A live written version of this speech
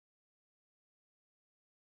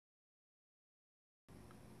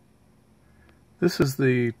This is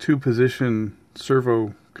the two-position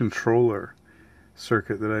servo controller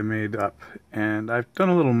circuit that I made up, and I've done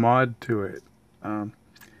a little mod to it.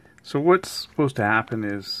 So what's supposed to happen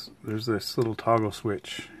is there's this little toggle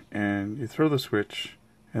switch, and you throw the switch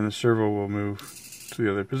and the servo will move to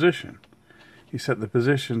the other position. You set the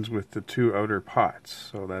positions with the two outer pots,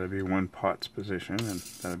 so that'd be one pot's position and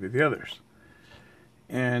that'd be the other's.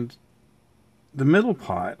 And the middle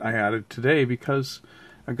pot I added today because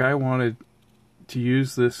a guy wanted to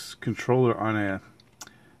use this controller on a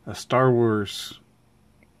Star Wars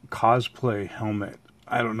cosplay helmet.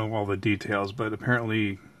 I don't know all the details, but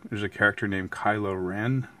apparently there's a character named Kylo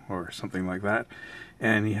Ren or something like that,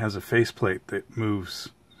 and he has a faceplate that moves,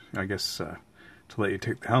 I guess, to let you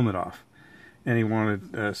take the helmet off. And he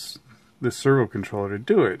wanted this servo controller to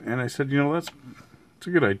do it, and I said, you know, it's a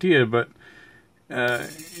good idea, but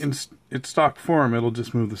in its stock form, it'll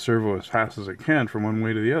just move the servo as fast as it can from one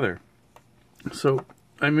way to the other. So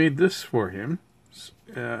I made this for him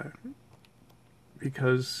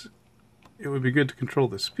because it would be good to control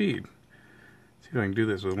the speed. See if I can do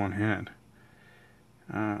this with one hand.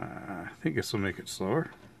 I think this will make it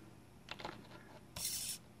slower.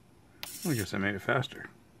 I guess I made it faster.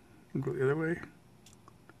 I'll go the other way.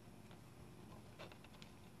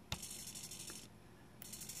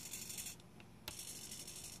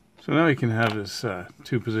 So now he can have his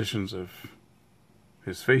two positions of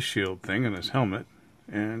his face shield thing and his helmet,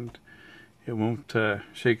 and it won't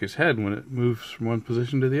shake his head when it moves from one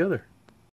position to the other.